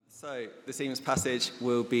So, this evening's passage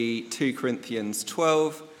will be 2 Corinthians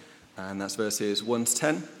 12, and that's verses 1 to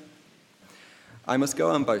 10. I must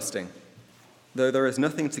go on boasting. Though there is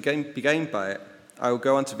nothing to be gained by it, I will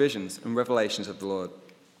go on to visions and revelations of the Lord.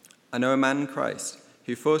 I know a man in Christ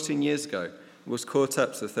who 14 years ago was caught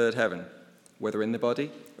up to the third heaven, whether in the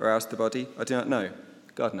body or out of the body, I do not know.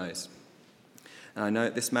 God knows. And I know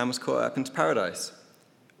that this man was caught up into paradise,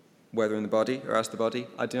 whether in the body or out of the body,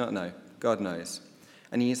 I do not know. God knows.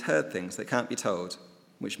 And he has heard things that can't be told,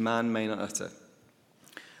 which man may not utter.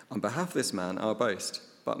 On behalf of this man, I'll boast,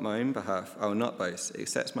 but on my own behalf, I will not boast,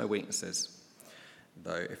 except my weaknesses.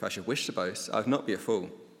 Though, if I should wish to boast, I would not be a fool,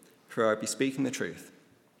 for I would be speaking the truth.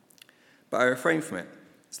 But I refrain from it,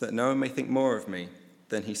 so that no one may think more of me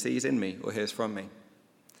than he sees in me or hears from me.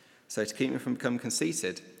 So to keep me from becoming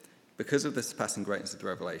conceited, because of the surpassing greatness of the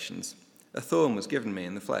revelations, a thorn was given me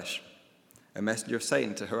in the flesh, a messenger of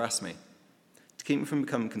Satan to harass me, to keep me from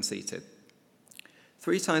becoming conceited.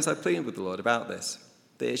 3 times I pleaded with the Lord about this,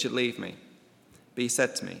 that it should leave me. But he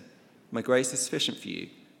said to me, my grace is sufficient for you,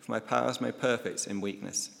 for my power is made perfect in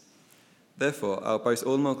weakness. Therefore I will boast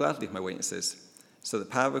all the more gladly of my weaknesses, so that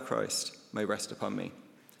the power of Christ may rest upon me.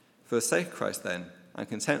 For the sake of Christ, then, I am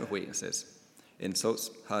content with weaknesses, insults,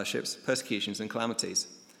 hardships, persecutions, and calamities.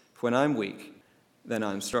 For when I am weak, then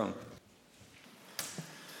I am strong.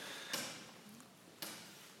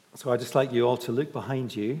 So I'd just like you all to look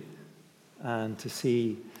behind you and to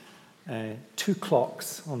see 2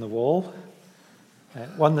 clocks on the wall,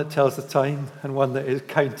 one that tells the time and one that is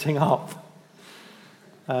counting up.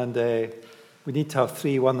 And we need to have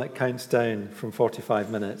 3, one that counts down from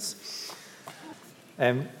 45 minutes.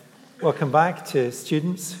 Welcome back to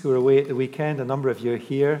students who are away at the weekend. A number of you are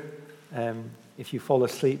here. If you fall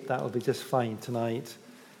asleep, that will be just fine tonight.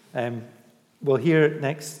 We'll hear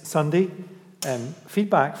next Sunday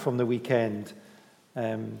feedback from the weekend.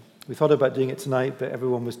 We thought about doing it tonight, but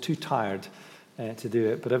everyone was too tired to do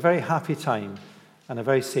it. But a very happy time and a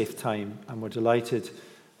very safe time, and we're delighted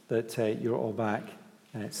that you're all back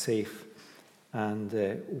safe and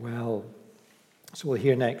well. So we'll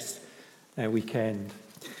hear next weekend.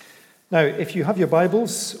 Now, if you have your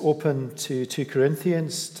Bibles open to 2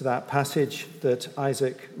 Corinthians, to that passage that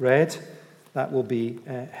Isaac read, that will be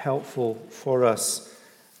helpful for us.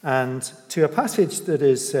 And to a passage that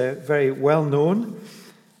is very well known.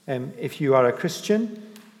 If you are a Christian,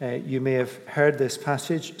 you may have heard this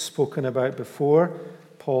passage spoken about before,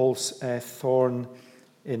 Paul's thorn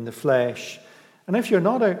in the flesh. And if you're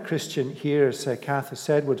not a Christian here, as Kath has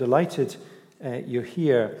said, we're delighted you're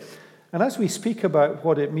here. And as we speak about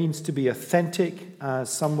what it means to be authentic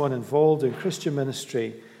as someone involved in Christian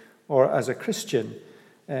ministry or as a Christian,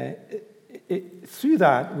 through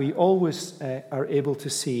that, we always are able to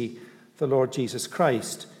see the Lord Jesus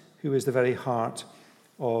Christ, who is the very heart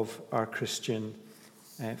of our Christian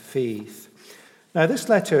faith. Now, this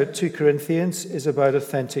letter to Corinthians is about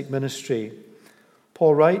authentic ministry.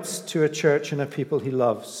 Paul writes to a church and a people he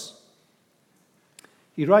loves.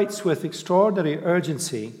 He writes with extraordinary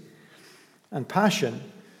urgency and passion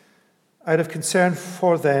out of concern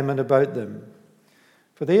for them and about them,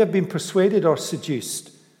 for they have been persuaded or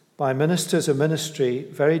seduced by ministers of ministry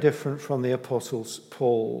very different from the Apostles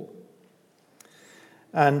Paul.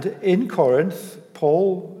 And in Corinth,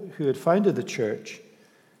 Paul, who had founded the church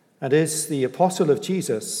and is the apostle of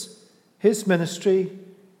Jesus, his ministry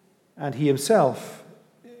and he himself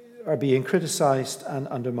are being criticized and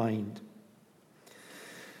undermined.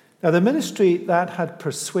 Now, the ministry that had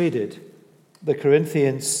persuaded the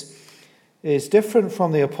Corinthians is different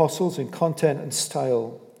from the apostles in content and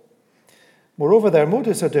style. Moreover, their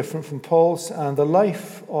motives are different from Paul's, and the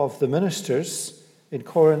life of the ministers in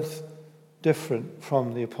Corinth different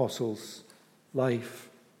from the apostles' life.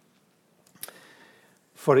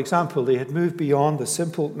 For example, they had moved beyond the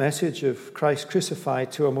simple message of Christ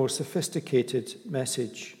crucified to a more sophisticated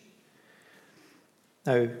message.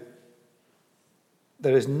 Now,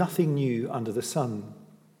 there is nothing new under the sun.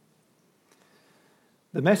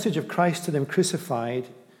 The message of Christ and him crucified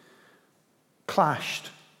clashed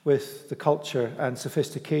with the culture and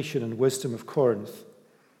sophistication and wisdom of Corinth.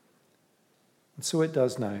 And so it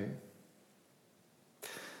does now.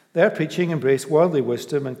 Their preaching embraced worldly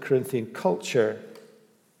wisdom and Corinthian culture.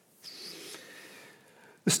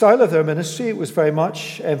 The style of their ministry was very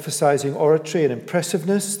much emphasizing oratory and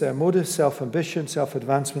impressiveness, their motive, self-ambition,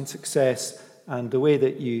 self-advancement, success, and the way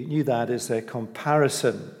that you knew that is a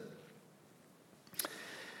comparison.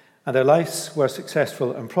 And their lives were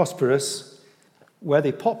successful and prosperous. Were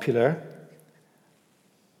they popular?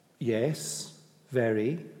 Yes,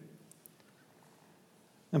 very.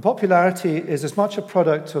 And popularity is as much a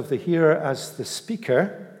product of the hearer as the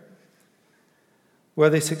speaker. Were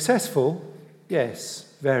they successful?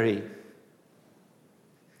 Yes, very.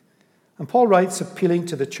 And Paul writes appealing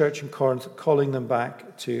to the church in Corinth, calling them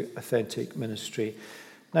back to authentic ministry.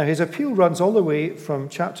 Now, his appeal runs all the way from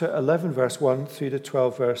chapter 11, verse 1 through to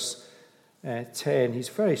 12, verse 10. He's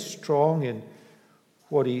very strong in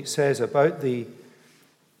what he says about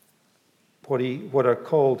what are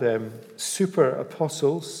called super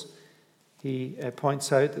apostles. He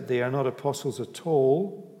points out that they are not apostles at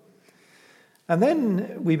all. And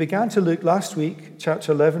then we began to look last week,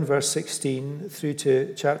 chapter 11, verse 16, through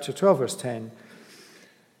to chapter 12, verse 10,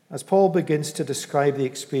 as Paul begins to describe the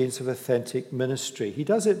experience of authentic ministry. He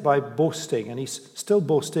does it by boasting, and he's still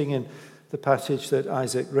boasting in the passage that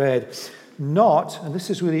Isaac read. Not, and this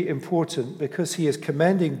is really important, because he is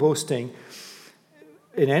commending boasting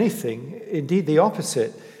in anything, indeed the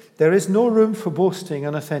opposite. There is no room for boasting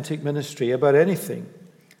in authentic ministry about anything.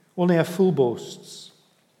 Only a fool boasts,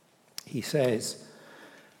 he says.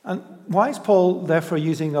 And why is Paul therefore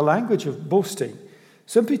using the language of boasting?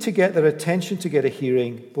 Simply to get their attention, to get a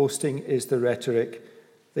hearing. Boasting is the rhetoric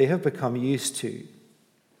they have become used to.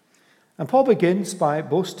 And Paul begins by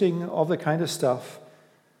boasting of the kind of stuff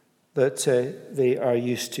that they are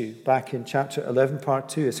used to. Back in chapter 11, part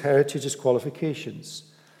 2, his heritage, his qualifications.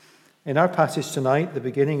 In our passage tonight, the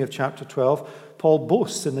beginning of chapter 12, Paul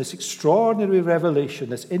boasts in this extraordinary revelation,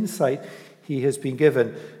 this insight he has been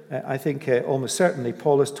given. I think almost certainly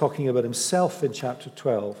Paul is talking about himself in chapter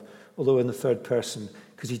 12, although in the third person,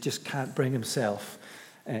 because he just can't bring himself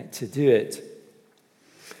to do it.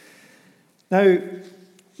 Now,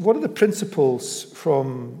 what are the principles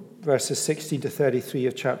from verses 16 to 33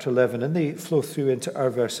 of chapter 11? And they flow through into our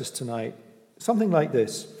verses tonight. Something like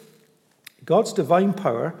this. God's divine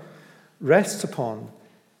power rests upon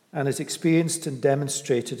and is experienced and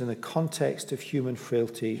demonstrated in the context of human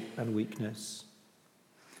frailty and weakness.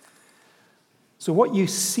 So what you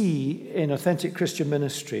see in authentic Christian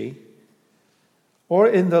ministry or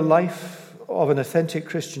in the life of an authentic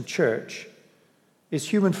Christian church is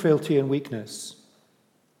human frailty and weakness.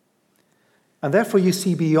 And therefore you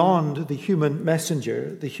see beyond the human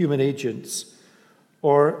messenger, the human agents,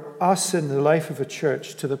 or us in the life of a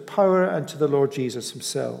church to the power and to the Lord Jesus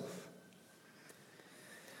himself.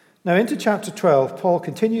 Now into chapter 12, Paul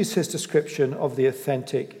continues his description of the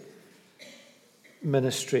authentic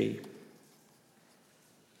ministry.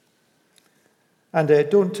 And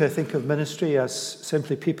don't think of ministry as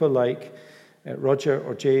simply people like Roger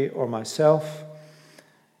or Jay or myself.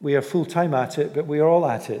 We are full-time at it, but we are all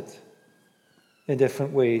at it in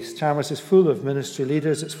different ways. Chalmers is full of ministry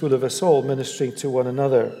leaders. It's full of us all ministering to one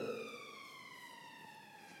another.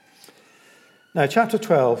 Now, chapter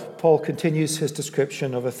 12, Paul continues his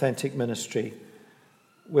description of authentic ministry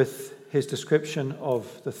with his description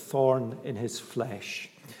of the thorn in his flesh.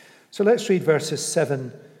 So let's read verses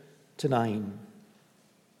 7 to 9.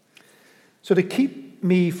 So to keep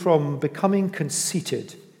me from becoming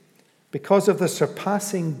conceited because of the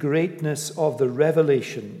surpassing greatness of the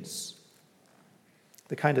revelations,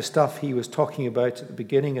 the kind of stuff he was talking about at the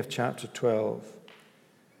beginning of chapter 12,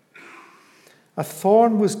 a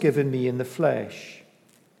thorn was given me in the flesh,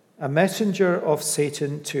 a messenger of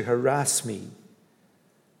Satan to harass me,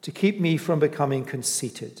 to keep me from becoming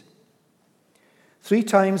conceited. 3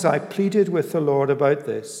 times I pleaded with the Lord about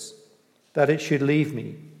this, that it should leave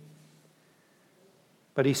me.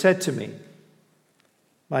 But he said to me,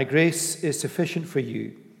 my grace is sufficient for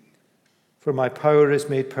you, for my power is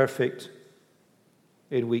made perfect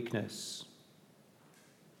in weakness.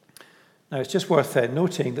 Now, it's just worth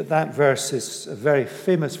noting that that verse is a very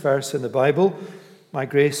famous verse in the Bible. My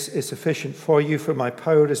grace is sufficient for you, for my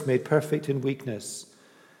power is made perfect in weakness.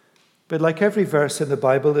 But like every verse in the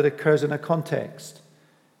Bible, it occurs in a context,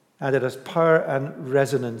 and it has power and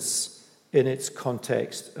resonance in its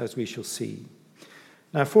context, as we shall see.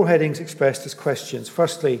 Now, 4 headings expressed as questions.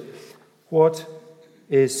 Firstly, what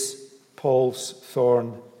is Paul's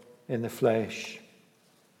thorn in the flesh?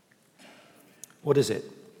 What is it?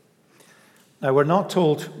 Now, we're not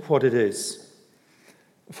told what it is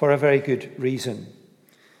for a very good reason.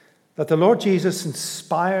 That the Lord Jesus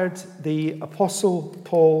inspired the Apostle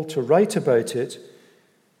Paul to write about it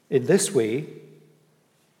in this way,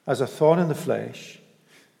 as a thorn in the flesh,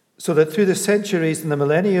 so that through the centuries and the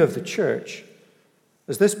millennia of the church,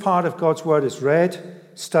 as this part of God's word is read,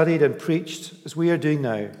 studied, and preached, as we are doing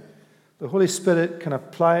now, the Holy Spirit can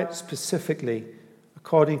apply it specifically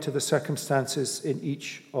according to the circumstances in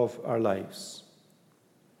each of our lives.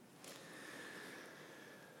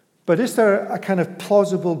 But is there a kind of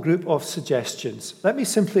plausible group of suggestions? Let me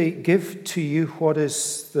simply give to you what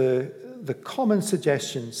is the common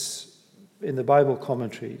suggestions in the Bible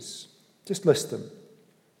commentaries. Just list them.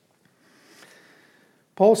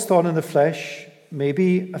 Paul's thorn in the flesh may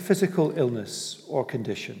be a physical illness or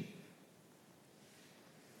condition.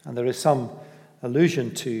 And there is some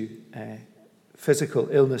allusion to physical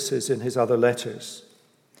illnesses in his other letters.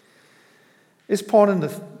 Is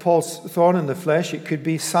Paul's thorn in the flesh? It could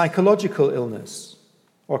be psychological illness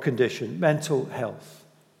or condition, mental health.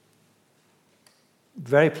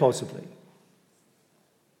 Very plausibly.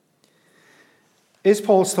 Is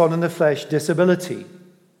Paul's thorn in the flesh disability,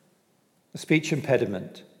 a speech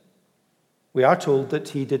impediment? We are told that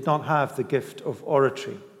he did not have the gift of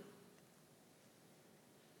oratory.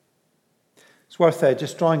 It's worth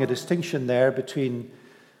just drawing a distinction there between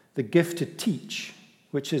the gift to teach,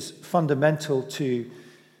 which is fundamental to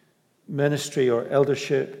ministry or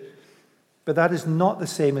eldership, but that is not the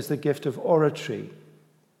same as the gift of oratory.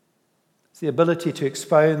 It's the ability to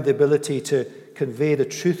expound, the ability to convey the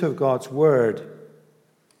truth of God's word.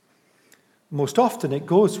 Most often it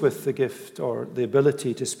goes with the gift or the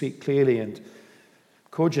ability to speak clearly and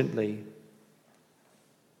cogently,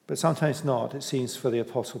 but sometimes not, it seems, for the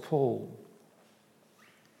Apostle Paul.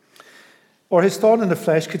 Or his thorn in the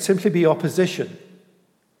flesh could simply be opposition,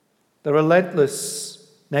 the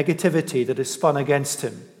relentless negativity that is spun against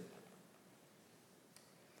him.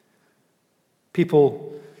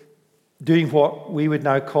 People doing what we would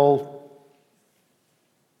now call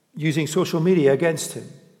using social media against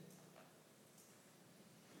him.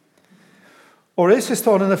 Or is his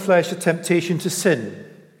thorn in the flesh a temptation to sin?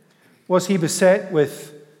 Was he beset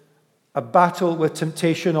with a battle with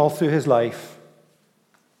temptation all through his life?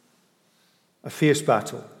 A fierce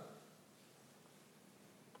battle?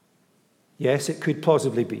 Yes, it could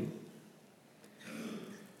plausibly be.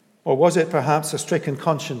 Or was it perhaps a stricken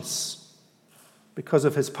conscience because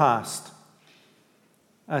of his past,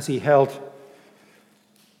 as he held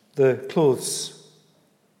the clothes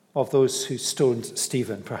of those who stoned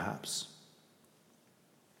Stephen, perhaps?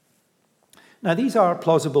 Now, these are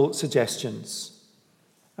plausible suggestions.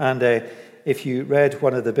 And if you read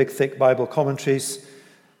one of the big, thick Bible commentaries,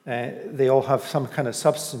 they all have some kind of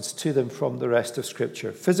substance to them from the rest of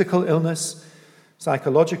Scripture. Physical illness,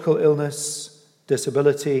 psychological illness,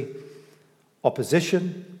 disability,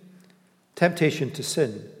 opposition, temptation to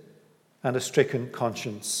sin, and a stricken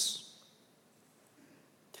conscience.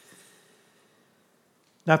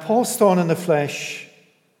 Now, Paul's thorn in the flesh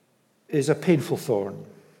is a painful thorn.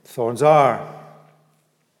 Thorns are.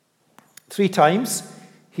 3 times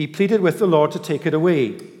he pleaded with the Lord to take it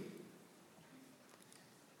away.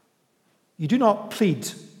 You do not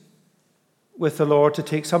plead with the Lord to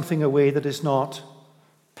take something away that is not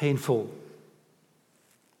painful.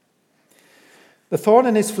 The thorn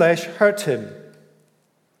in his flesh hurt him.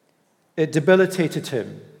 It debilitated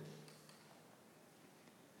him.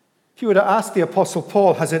 If you were to ask the Apostle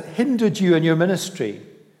Paul, has it hindered you in your ministry?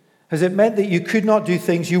 Has it meant that you could not do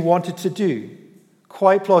things you wanted to do?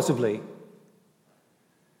 Quite plausibly.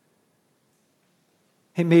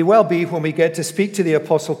 It may well be when we get to speak to the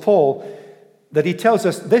Apostle Paul that he tells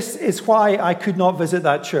us, this is why I could not visit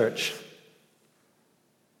that church.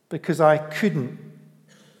 Because I couldn't.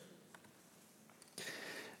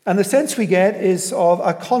 And the sense we get is of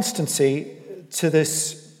a constancy to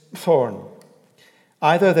this thorn.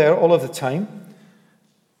 Either there all of the time,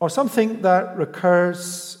 or something that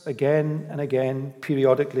recurs again and again,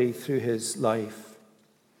 periodically through his life.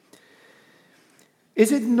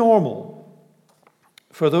 Is it normal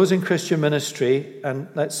for those in Christian ministry, and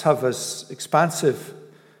let's have as expansive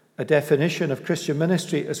a definition of Christian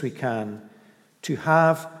ministry as we can, to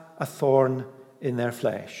have a thorn in their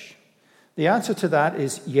flesh? The answer to that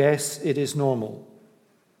is yes, it is normal.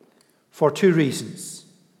 For 2 reasons.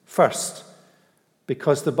 First,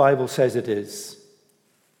 because the Bible says it is.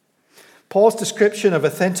 Paul's description of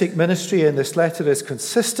authentic ministry in this letter is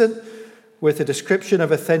consistent with the description of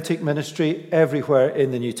authentic ministry everywhere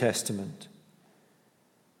in the New Testament.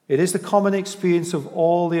 It is the common experience of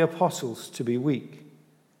all the apostles to be weak,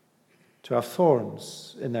 to have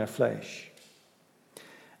thorns in their flesh.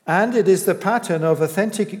 And it is the pattern of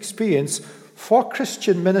authentic experience for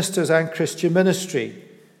Christian ministers and Christian ministry.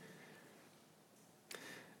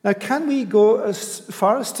 Now, can we go as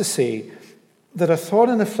far as to say that a thorn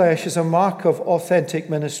in the flesh is a mark of authentic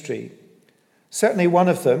ministry? Certainly one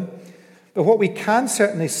of them. But what we can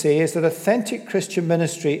certainly say is that authentic Christian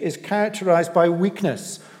ministry is characterized by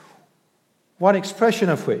weakness, one expression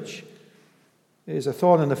of which is a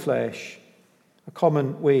thorn in the flesh, a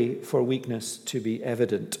common way for weakness to be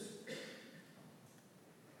evident.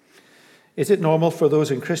 Is it normal for those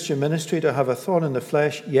in Christian ministry to have a thorn in the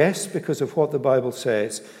flesh? Yes, because of what the Bible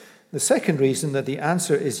says. The second reason that the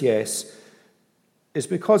answer is yes is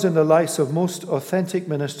because in the lives of most authentic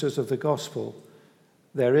ministers of the gospel,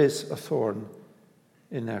 there is a thorn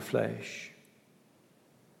in their flesh.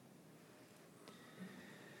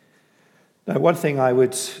 Now, one thing I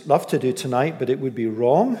would love to do tonight, but it would be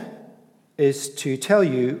wrong, is to tell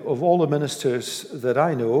you of all the ministers that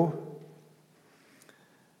I know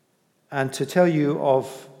and to tell you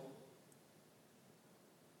of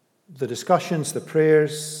the discussions, the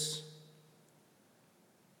prayers,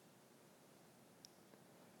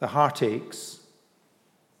 the heartaches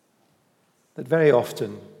that very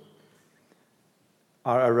often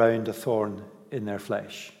are around a thorn in their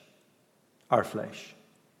flesh, our flesh,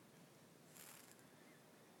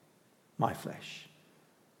 my flesh,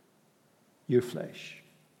 your flesh.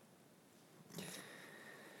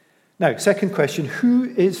 Now, second question, who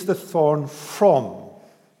is the thorn from?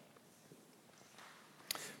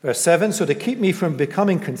 Verse 7, so to keep me from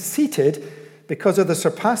becoming conceited, because of the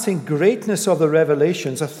surpassing greatness of the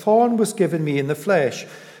revelations, a thorn was given me in the flesh,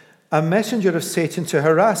 a messenger of Satan to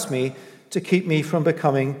harass me, to keep me from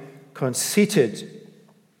becoming conceited.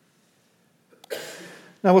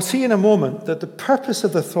 Now, we'll see in a moment that the purpose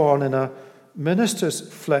of the thorn in a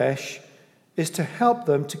minister's flesh is to help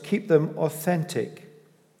them, to keep them authentic.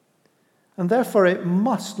 And therefore, it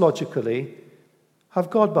must logically have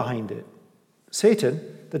God behind it. Satan,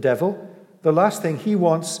 the devil, the last thing he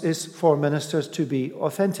wants is for ministers to be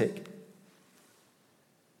authentic.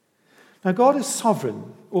 Now, God is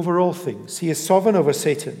sovereign over all things. He is sovereign over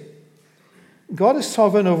Satan. God is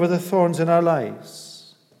sovereign over the thorns in our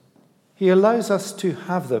lives. He allows us to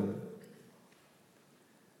have them.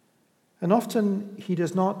 And often he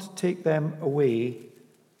does not take them away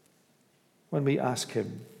when we ask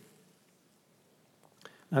him.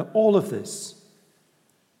 Now, all of this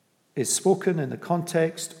is spoken in the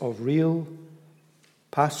context of real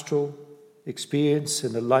pastoral experience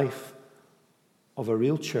in the life of a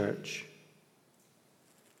real church.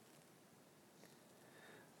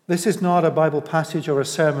 This is not a Bible passage or a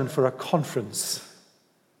sermon for a conference.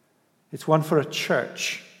 It's one for a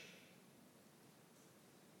church.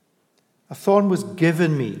 A thorn was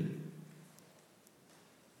given me.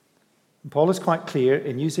 And Paul is quite clear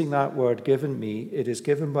in using that word, given me. It is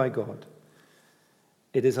given by God.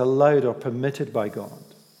 It is allowed or permitted by God.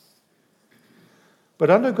 But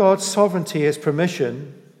under God's sovereignty, his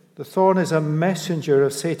permission, the thorn is a messenger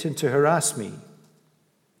of Satan to harass me.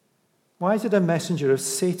 Why is it a messenger of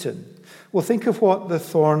Satan? Well, think of what the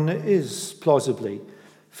thorn is, plausibly.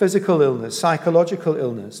 Physical illness, psychological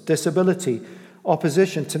illness, disability,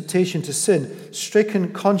 opposition, temptation to sin,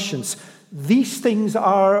 stricken conscience. These things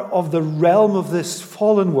are of the realm of this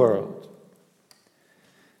fallen world.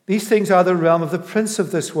 These things are the realm of the prince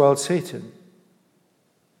of this world, Satan.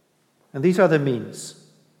 And these are the means,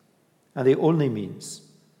 and the only means,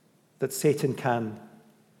 that Satan can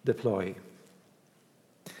deploy.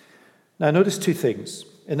 Now, notice two things.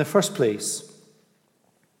 In the first place,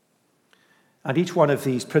 and each one of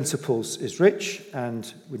these principles is rich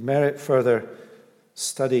and would merit further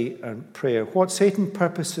study and prayer. What Satan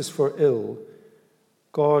purposes for ill,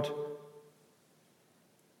 God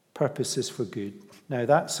purposes for good. Now,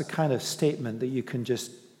 that's a kind of statement that you can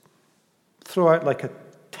just throw out like a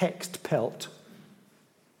text pelt.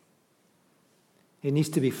 It needs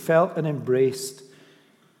to be felt and embraced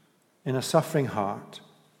in a suffering heart.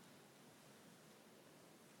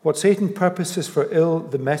 What Satan purposes for ill,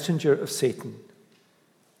 the messenger of Satan,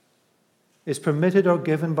 is permitted or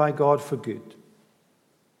given by God for good.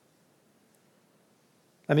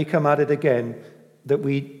 Let me come at it again, that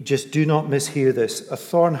we just do not mishear this. A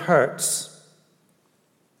thorn hurts,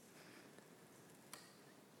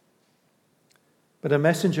 but a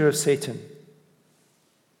messenger of Satan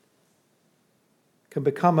can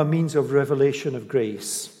become a means of revelation of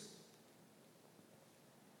grace.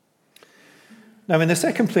 Now, in the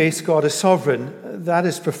second place, God is sovereign. That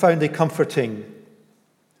is profoundly comforting.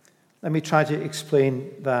 Let me try to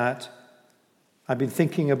explain that. I've been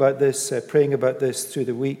thinking about this, praying about this through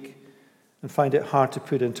the week, and find it hard to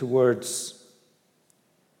put into words.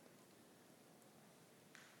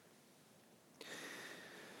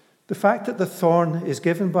 The fact that the thorn is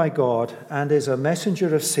given by God and is a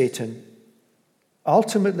messenger of Satan,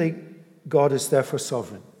 ultimately, God is therefore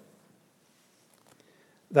sovereign.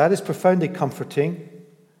 That is profoundly comforting,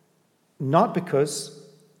 not because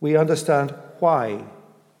we understand why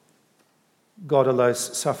God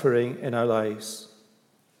allows suffering in our lives.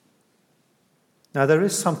 Now, there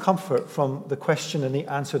is some comfort from the question and the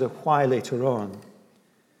answer to why later on.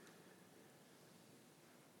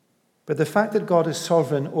 But the fact that God is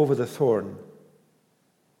sovereign over the thorn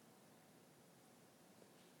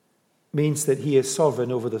means that he is sovereign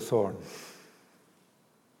over the thorn.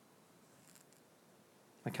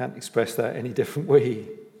 I can't express that any different way.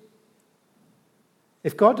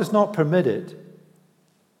 If God does not permit it,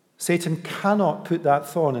 Satan cannot put that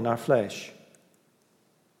thorn in our flesh.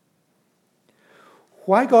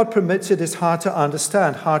 Why God permits it is hard to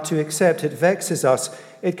understand, hard to accept. It vexes us.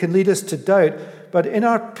 It can lead us to doubt. But in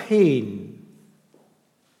our pain,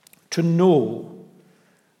 to know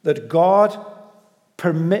that God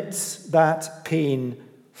permits that pain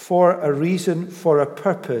for a reason, for a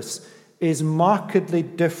purpose, is markedly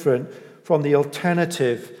different from the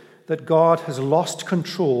alternative that God has lost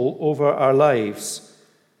control over our lives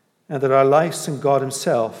and that our lives and God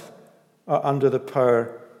himself are under the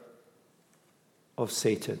power of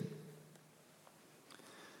Satan.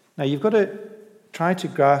 Now you've got to try to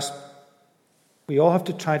grasp, we all have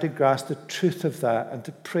to try to grasp the truth of that and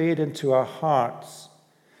to pray it into our hearts,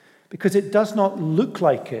 because it does not look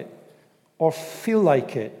like it or feel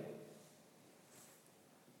like it.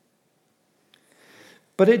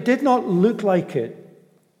 But it did not look like it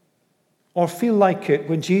or feel like it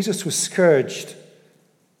when Jesus was scourged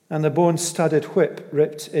and the bone-studded whip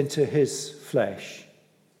ripped into his flesh.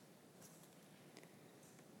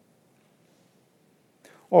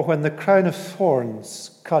 Or when the crown of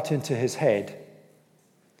thorns cut into his head.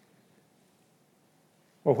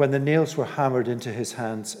 Or when the nails were hammered into his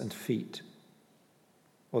hands and feet.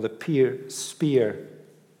 Or the spear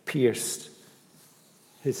pierced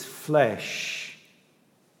his flesh.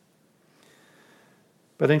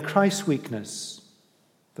 But in Christ's weakness,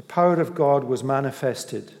 the power of God was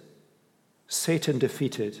manifested, Satan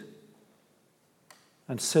defeated,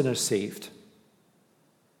 and sinners saved.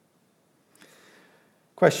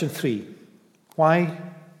 Question 3. Why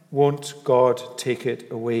won't God take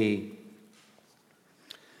it away?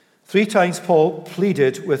 3 times Paul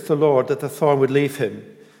pleaded with the Lord that the thorn would leave him.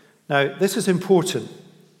 Now, this is important.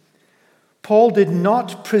 Paul did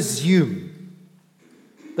not presume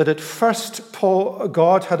that at first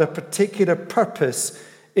God had a particular purpose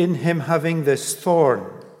in him having this thorn.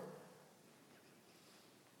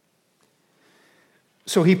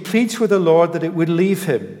 So he pleads with the Lord that it would leave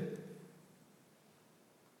him.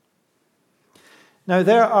 Now,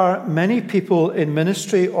 there are many people in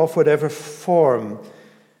ministry of whatever form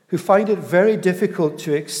who find it very difficult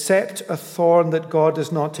to accept a thorn that God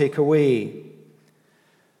does not take away.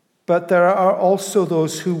 But there are also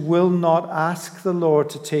those who will not ask the Lord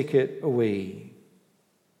to take it away.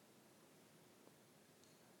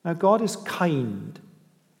 Now, God is kind.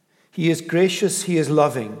 He is gracious. He is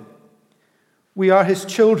loving. We are his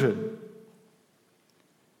children.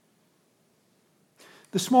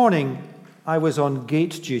 This morning, I was on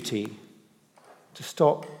gate duty to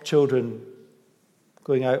stop children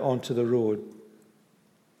going out onto the road.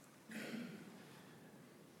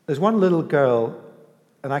 There's one little girl,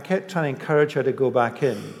 and I kept trying to encourage her to go back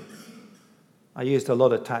in. I used a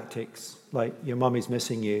lot of tactics, like, your mummy's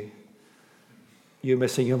missing you. You're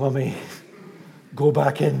missing your mummy. Go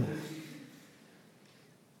back in.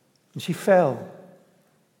 And she fell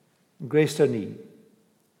and grazed her knee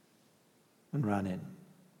and ran in.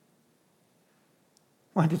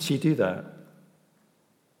 Why did she do that?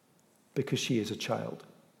 Because she is a child.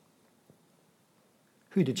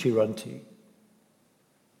 Who did she run to?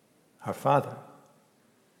 Her father,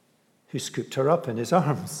 who scooped her up in his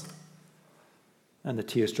arms, and the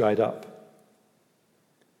tears dried up.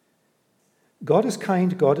 God is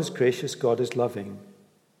kind, God is gracious, God is loving.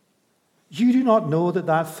 You do not know that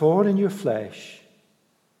that thorn in your flesh,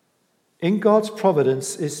 in God's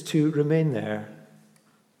providence, is to remain there.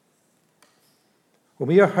 When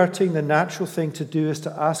we are hurting, the natural thing to do is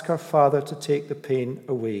to ask our Father to take the pain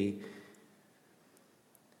away.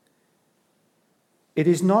 It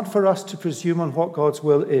is not for us to presume on what God's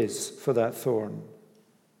will is for that thorn.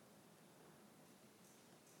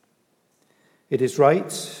 It is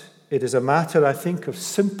right, it is a matter, I think, of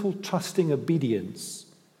simple, trusting obedience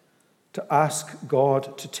to ask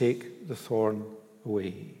God to take the thorn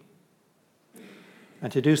away.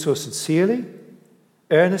 And to do so sincerely,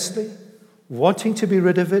 earnestly, wanting to be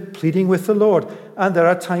rid of it, pleading with the Lord. And there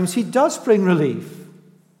are times he does bring relief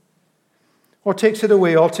or takes it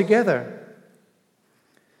away altogether.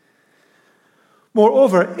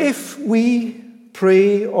 Moreover, if we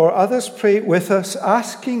pray or others pray with us,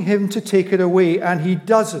 asking him to take it away, and he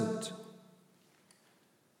doesn't,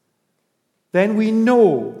 then we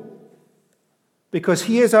know, because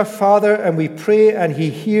he is our Father and we pray and he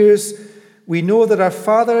hears, we know that our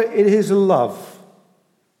Father in his love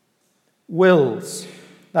wills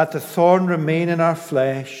that the thorn remain in our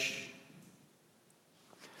flesh.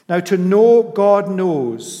 Now, to know God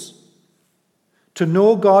knows, to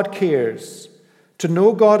know God cares, to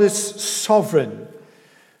know God is sovereign,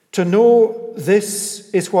 To know this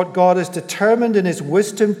is what God is determined in his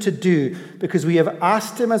wisdom to do, because we have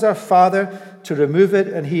asked him as our Father to remove it,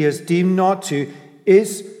 and he has deemed not to,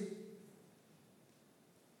 is...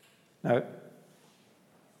 Now,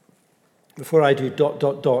 before I do ...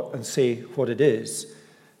 and say what it is,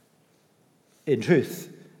 in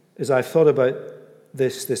truth, as I've thought about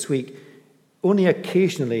this week, only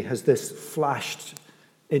occasionally has this flashed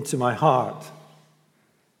into my heart.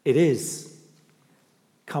 It is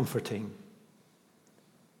comforting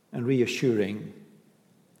and reassuring.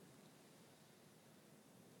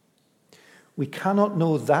 We cannot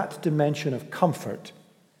know that dimension of comfort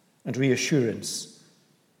and reassurance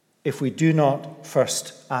if we do not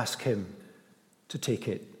first ask him to take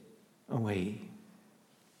it away.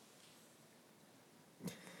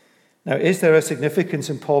 Now, is there a significance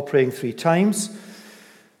in Paul praying 3 times?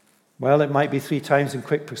 Well, it might be 3 times in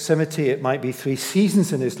quick proximity. It might be 3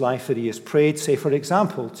 seasons in his life that he has prayed, say, for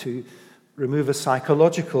example, to remove a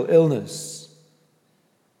psychological illness.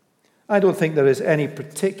 I don't think there is any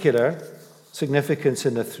particular significance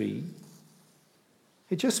in the 3.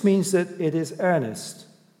 It just means that it is earnest,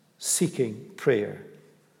 seeking prayer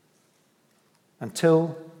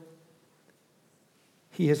until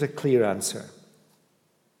he has a clear answer.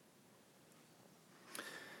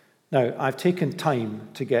 Now, I've taken time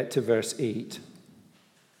to get to verse 8.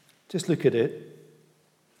 Just look at it.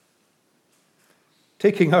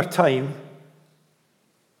 Taking our time,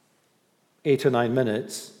 8 or 9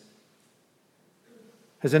 minutes,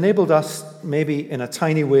 has enabled us, maybe in a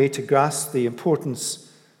tiny way, to grasp the importance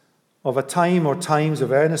of a time or times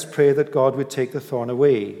of earnest prayer that God would take the thorn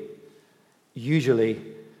away. Usually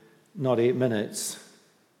not 8 minutes.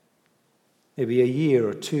 Maybe a year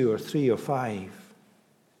or 2 or 3 or 5.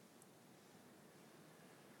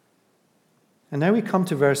 And now we come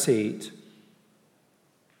to verse 8,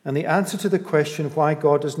 and the answer to the question why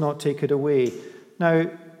God does not take it away. Now,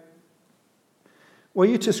 were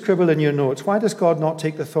you to scribble in your notes, why does God not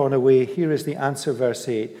take the thorn away? Here is the answer, verse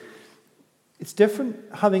 8. It's different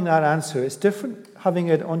having that answer. It's different having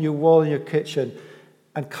it on your wall in your kitchen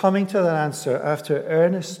and coming to that answer after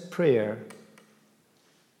earnest prayer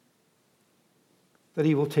that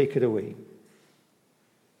he will take it away.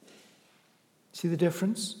 See the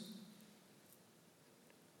difference?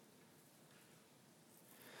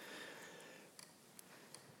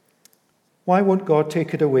 Why won't God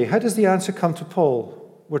take it away? How does the answer come to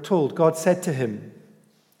Paul? We're told God said to him.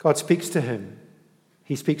 God speaks to him.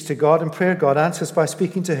 He speaks to God in prayer. God answers by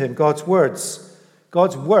speaking to him. God's words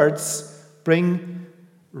bring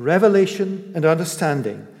revelation and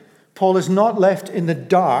understanding. Paul is not left in the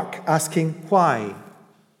dark asking why.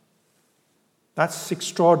 That's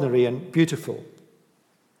extraordinary and beautiful.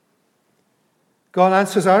 God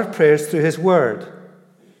answers our prayers through his word.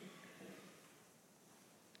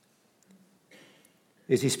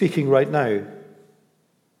 Is he speaking right now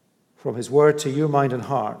from his word to your mind and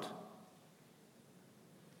heart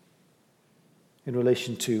in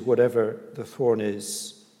relation to whatever the thorn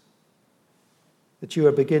is that you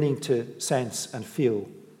are beginning to sense and feel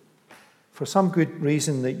for some good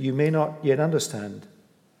reason that you may not yet understand?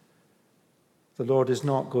 The Lord is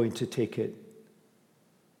not going to take it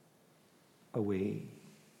away.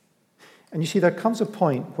 And you see, there comes a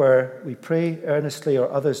point where we pray earnestly,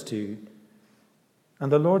 or others do,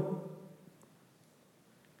 and the Lord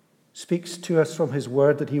speaks to us from his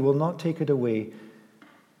word that he will not take it away.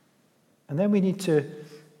 And then we need to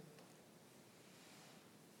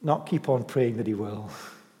not keep on praying that he will.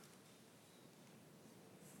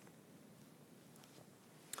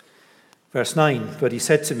 Verse 9, but he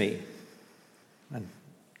said to me, and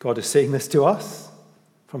God is saying this to us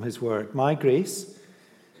from his word, my grace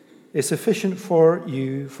is sufficient for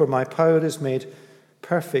you, for my power is made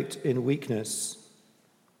perfect in weakness.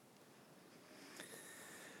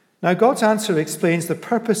 Now, God's answer explains the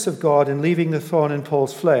purpose of God in leaving the thorn in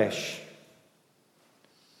Paul's flesh.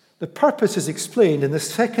 The purpose is explained in the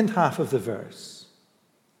second half of the verse.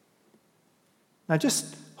 Now,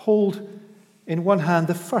 just hold in one hand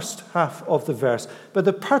the first half of the verse, but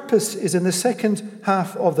the purpose is in the second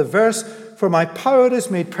half of the verse, for my power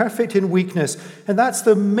is made perfect in weakness. And that's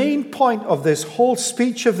the main point of this whole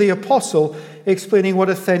speech of the apostle, explaining what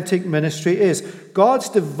authentic ministry is. God's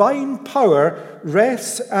divine power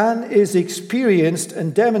rests and is experienced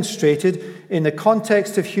and demonstrated in the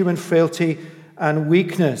context of human frailty and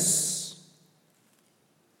weakness.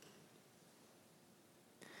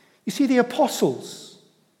 You see, the apostles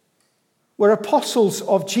were apostles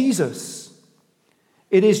of Jesus.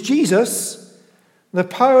 It is Jesus, the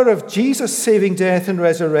power of Jesus' saving death and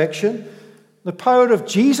resurrection, the power of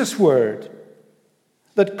Jesus' word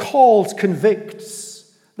that calls,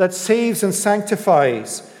 convicts, that saves and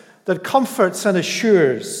sanctifies, that comforts and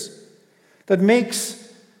assures, that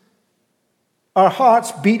makes our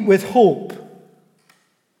hearts beat with hope,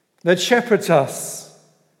 that shepherds us,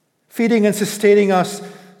 feeding and sustaining us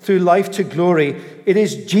through life to glory. It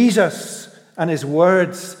is Jesus and his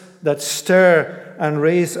words that stir and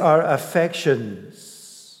raise our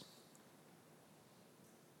affections.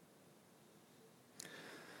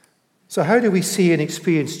 So how do we see and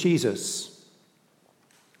experience Jesus?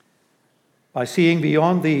 By seeing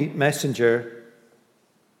beyond the messenger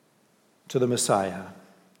to the Messiah.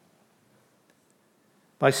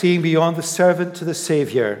 By seeing beyond the servant to the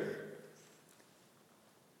Savior.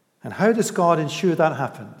 And how does God ensure that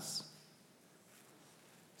happens?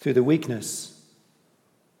 Through the weakness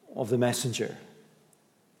of the messenger.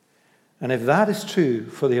 And if that is true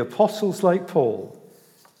for the apostles like Paul,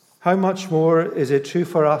 how much more is it true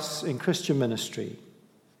for us in Christian ministry?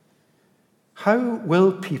 How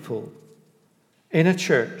will people in a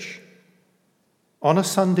church, on a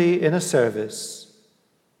Sunday in a service,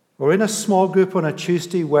 or in a small group on a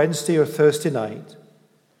Tuesday, Wednesday, or Thursday night,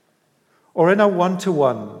 or in a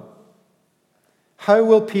one-to-one, how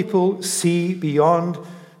will people see beyond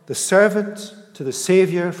the servant to the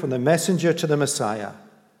Savior, from the messenger to the Messiah?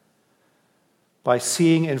 By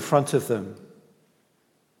seeing in front of them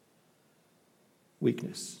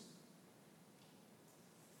weakness.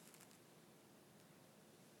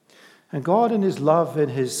 And God, in his love, in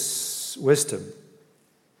his wisdom,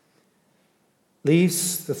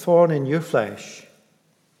 leaves the thorn in your flesh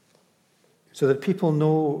so that people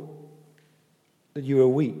know that you are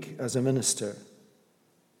weak as a minister,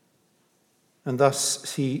 and thus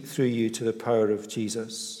see through you to the power of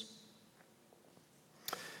Jesus.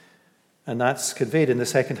 And that's conveyed in the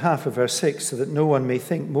second half of verse 6, so that no one may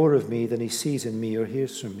think more of me than he sees in me or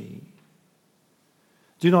hears from me.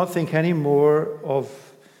 Do not think any more of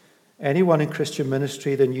anyone in Christian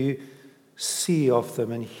ministry than you see of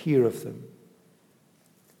them and hear of them,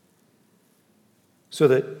 so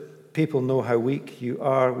that people know how weak you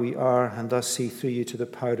are, we are, and thus see through you to the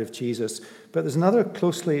power of Jesus. But there's another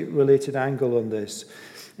closely related angle on this.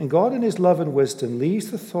 And God, in his love and wisdom, leaves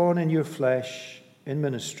the thorn in your flesh in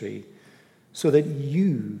ministry so that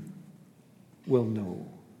you will know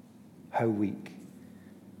how weak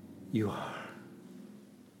you are.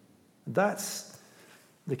 That's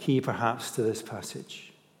the key, perhaps, to this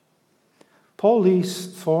passage. God leaves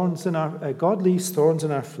thorns in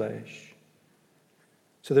our flesh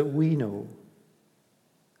so that we know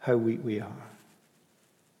how weak we are,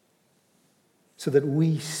 so that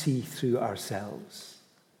we see through ourselves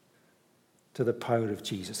to the power of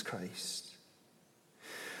Jesus Christ.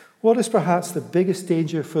 What is perhaps the biggest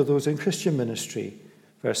danger for those in Christian ministry?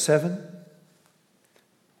 Verse 7,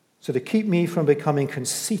 so to keep me from becoming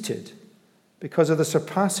conceited, because of the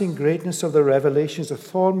surpassing greatness of the revelations, a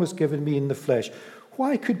thorn was given me in the flesh.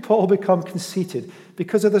 Why could Paul become conceited?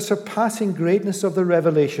 Because of the surpassing greatness of the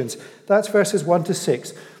revelations. That's verses 1 to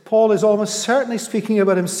 6. Paul is almost certainly speaking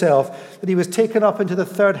about himself, that he was taken up into the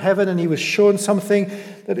third heaven and he was shown something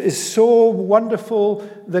that is so wonderful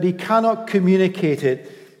that he cannot communicate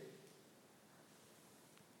it.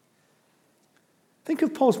 Think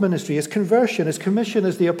of Paul's ministry, his conversion, his commission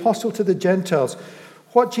as the apostle to the Gentiles.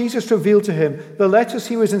 What Jesus revealed to him, the letters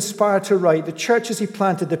he was inspired to write, the churches he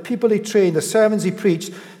planted, the people he trained, the sermons he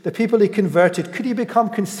preached, the people he converted. Could he become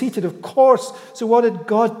conceited? Of course. So what did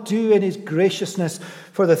God do in his graciousness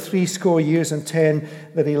for the 70 years and 10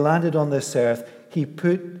 that he landed on this earth? He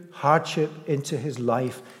put hardship into his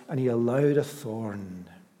life and he allowed a thorn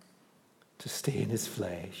to stay in his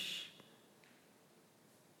flesh.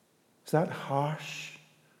 Is that harsh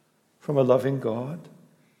from a loving God?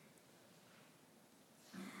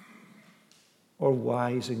 Or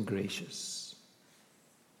wise and gracious?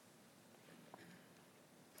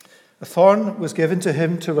 A thorn was given to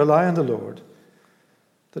him to rely on the Lord,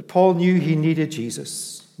 that Paul knew he needed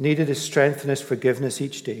Jesus, needed his strength and his forgiveness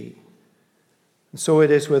each day. And so it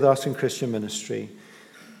is with us in Christian ministry.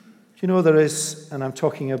 You know, there is, and I'm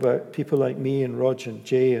talking about people like me and Roger and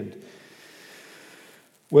Jay and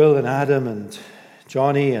Will and Adam and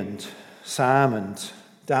Johnny and Sam and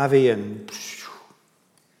Davy and...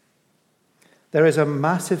 There is a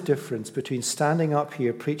massive difference between standing up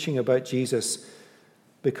here preaching about Jesus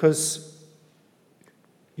because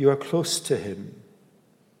you are close to him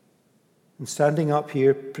and standing up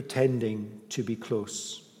here pretending to be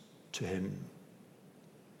close to him.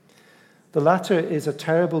 The latter is a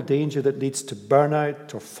terrible danger that leads to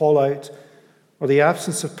burnout or fallout or the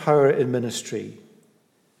absence of power in ministry.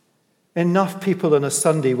 Enough people on a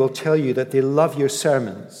Sunday will tell you that they love your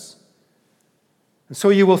sermons And so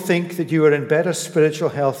you will think that you are in better spiritual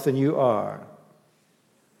health than you are.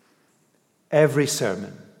 Every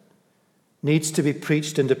sermon needs to be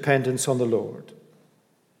preached in dependence on the Lord.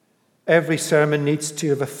 Every sermon needs to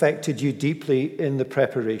have affected you deeply in the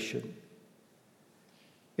preparation.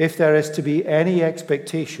 If there is to be any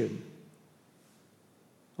expectation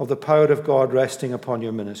of the power of God resting upon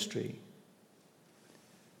your ministry,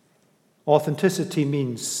 authenticity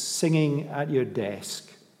means singing at your desk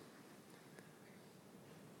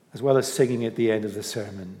as well as singing at the end of the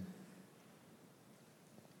sermon.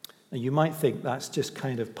 Now, you might think that's just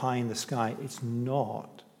kind of pie in the sky. It's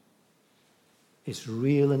not. It's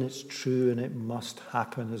real and it's true and it must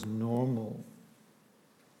happen as normal.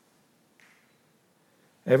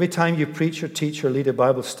 Every time you preach or teach or lead a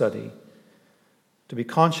Bible study, to be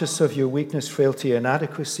conscious of your weakness, frailty,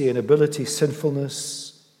 inadequacy, inability,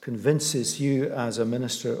 sinfulness convinces you as a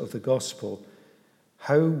minister of the gospel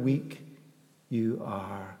how weak you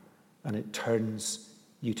are, and it turns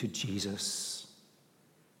you to Jesus.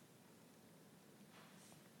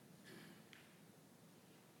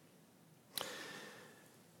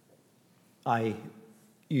 I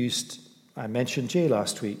mentioned Jay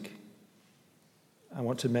last week. I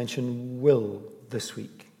want to mention Will this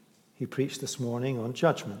week. He preached this morning on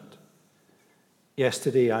judgment.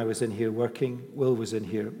 Yesterday I was in here working. Will was in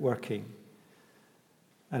here working.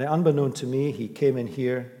 And unbeknown to me, he came in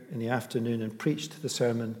here in the afternoon and preached the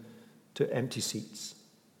sermon to empty seats,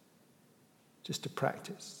 just to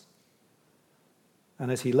practice.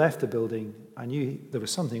 And as he left the building, I knew there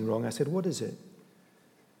was something wrong. I said, "What is it?"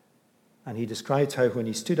 And he described how when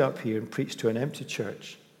he stood up here and preached to an empty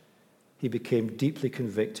church, he became deeply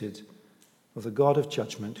convicted of the God of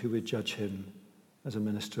judgment who would judge him as a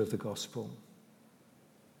minister of the gospel.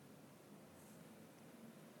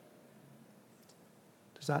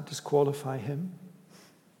 Does that disqualify him?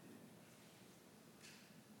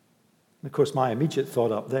 And of course, my immediate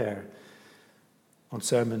thought up there on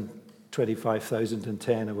sermon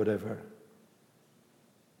 25,010 or whatever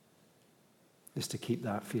is to keep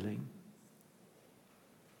that feeling.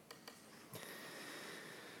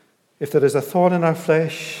 If there is a thorn in our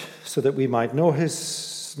flesh, so that we might know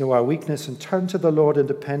our weakness and turn to the Lord in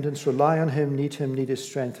dependence, rely on him, need his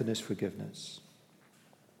strength and his forgiveness.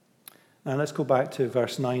 Now let's go back to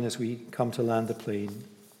verse 9 as we come to land the plane.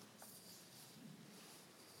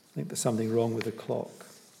 I think there's something wrong with the clock.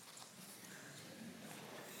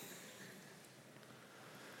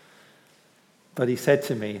 But he said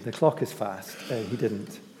to me, the clock is fast. He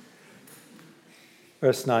didn't.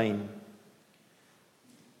 Verse 9.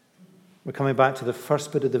 We're coming back to the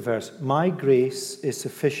first bit of the verse. My grace is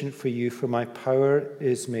sufficient for you, for my power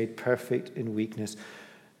is made perfect in weakness.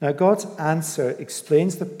 Now, God's answer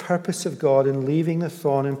explains the purpose of God in leaving the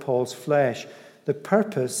thorn in Paul's flesh. The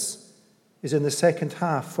purpose is in the second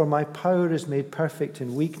half, for my power is made perfect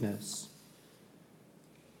in weakness.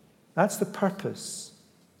 That's the purpose.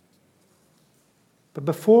 But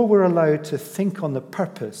before we're allowed to think on the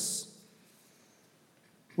purpose,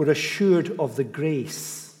 we're assured of the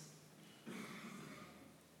grace.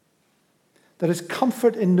 There is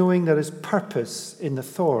comfort in knowing there is purpose in the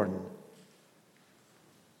thorn.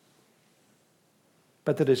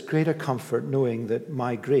 But there is greater comfort knowing that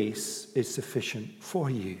my grace is sufficient for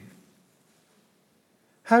you.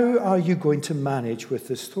 How are you going to manage with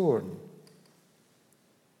this thorn?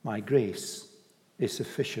 My grace is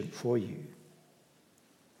sufficient for you.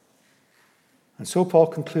 And so Paul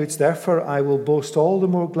concludes, therefore I will boast all the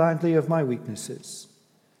more gladly of my weaknesses,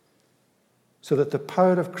 so that the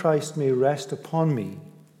power of Christ may rest upon me.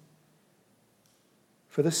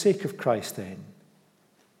 For the sake of Christ, then.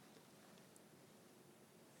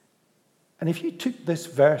 And if you took this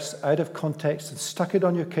verse out of context and stuck it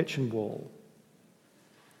on your kitchen wall,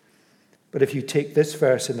 but if you take this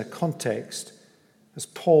verse in the context, as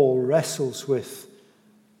Paul wrestles with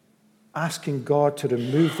asking God to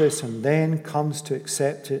remove this and then comes to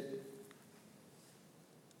accept it,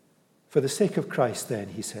 for the sake of Christ, then,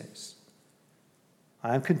 he says,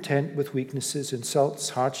 I am content with weaknesses, insults,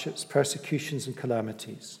 hardships, persecutions, and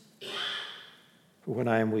calamities. For when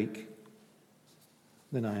I am weak,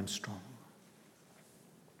 then I am strong.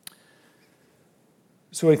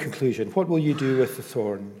 So in conclusion, what will you do with the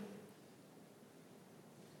thorn?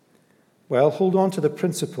 Well, hold on to the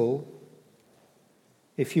principle,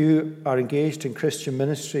 if you are engaged in Christian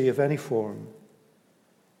ministry of any form,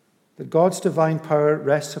 that God's divine power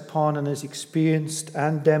rests upon and is experienced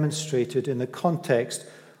and demonstrated in the context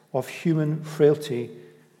of human frailty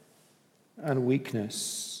and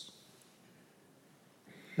weakness.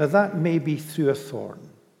 Now, that may be through a thorn.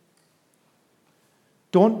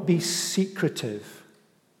 Don't be secretive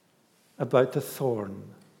about the thorn.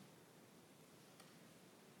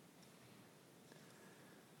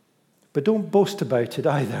 But don't boast about it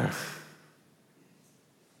either.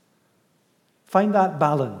 Find that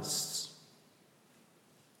balance.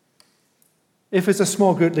 If as a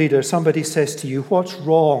small group leader somebody says to you, "What's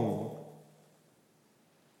wrong?"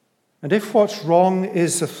 And if what's wrong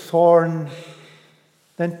is a thorn,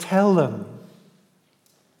 then tell them.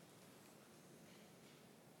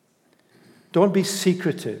 Don't be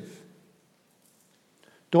secretive.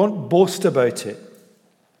 Don't boast about it.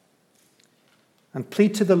 And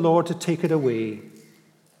plead to the Lord to take it away.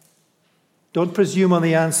 Don't presume on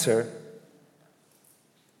the answer.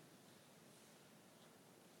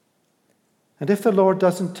 And if the Lord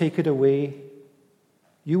doesn't take it away,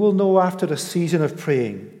 you will know after a season of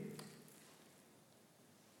praying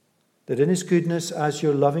that in his goodness as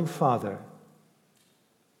your loving Father,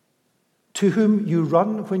 to whom you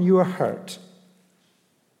run when you are hurt,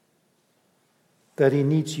 that he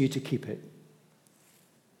needs you to keep it.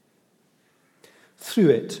 Through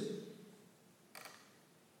it,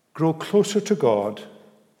 grow closer to God.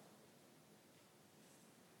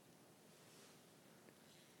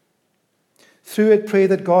 Through it, pray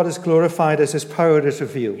that God is glorified as his power is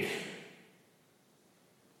revealed.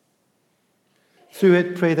 Through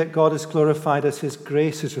it, pray that God is glorified as his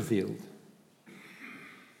grace is revealed.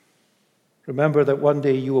 Remember that one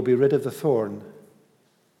day you will be rid of the thorn.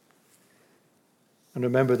 And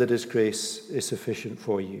remember that his grace is sufficient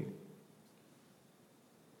for you.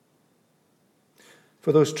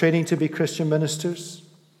 For those training to be Christian ministers,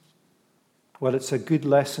 well, it's a good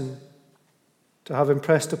lesson to have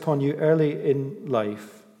impressed upon you early in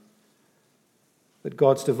life that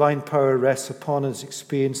God's divine power rests upon and is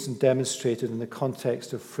experienced and demonstrated in the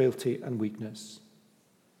context of frailty and weakness.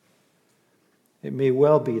 It may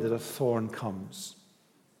well be that a thorn comes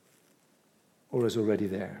or is already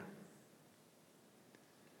there.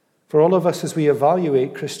 For all of us, as we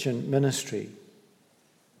evaluate Christian ministry,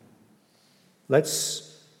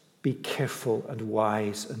 let's be careful and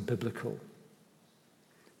wise and biblical.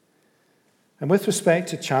 And with respect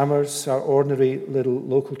to Chalmers, our ordinary little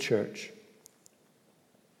local church,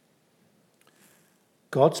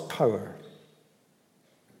 God's power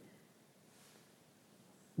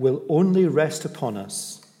will only rest upon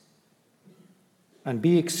us and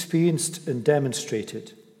be experienced and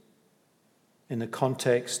demonstrated in the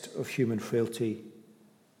context of human frailty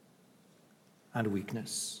and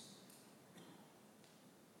weakness.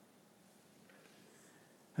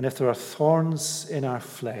 And if there are thorns in our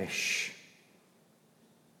flesh,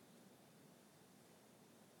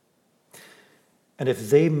 and if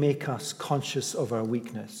they make us conscious of our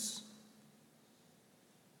weakness,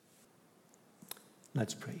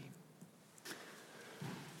 let's pray.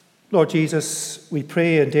 Lord Jesus, we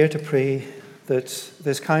pray and dare to pray that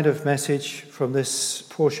this kind of message from this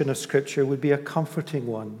portion of Scripture would be a comforting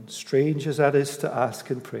one, strange as that is to ask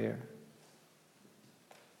in prayer.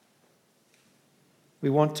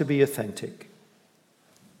 We want to be authentic.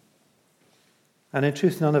 And in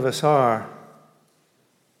truth, none of us are.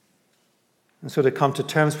 And so to come to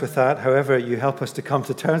terms with that, however you help us to come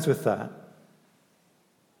to terms with that,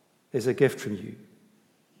 is a gift from you.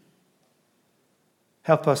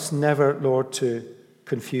 Help us never, Lord, to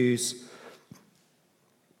confuse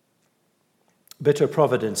bitter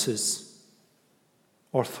providences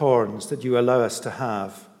or thorns that you allow us to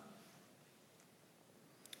have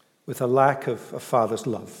with a lack of a father's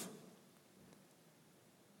love.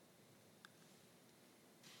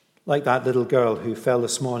 Like that little girl who fell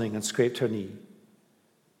this morning and scraped her knee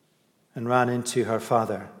and ran into her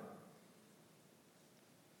father.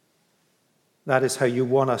 That is how you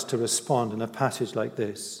want us to respond in a passage like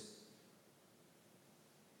this.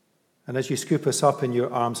 And as you scoop us up in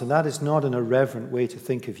your arms, and that is not an irreverent way to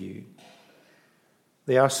think of you,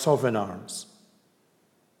 they are sovereign arms.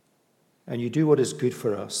 And you do what is good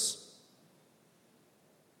for us.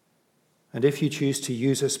 And if you choose to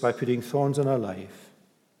use us by putting thorns in our life,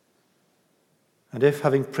 and if,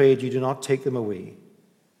 having prayed, you do not take them away,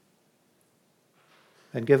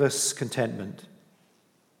 then give us contentment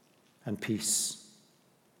and peace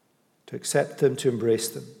to accept them, to embrace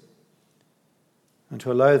them, and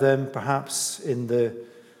to allow them, perhaps in the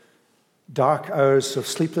dark hours of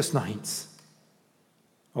sleepless nights,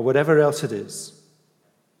 or whatever else it is,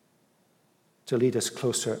 to lead us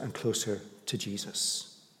closer and closer to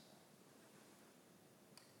Jesus.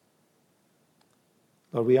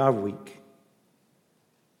 Lord, we are weak,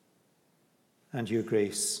 and your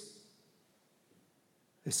grace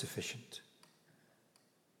is sufficient.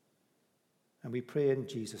 And we pray in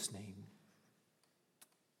Jesus' name.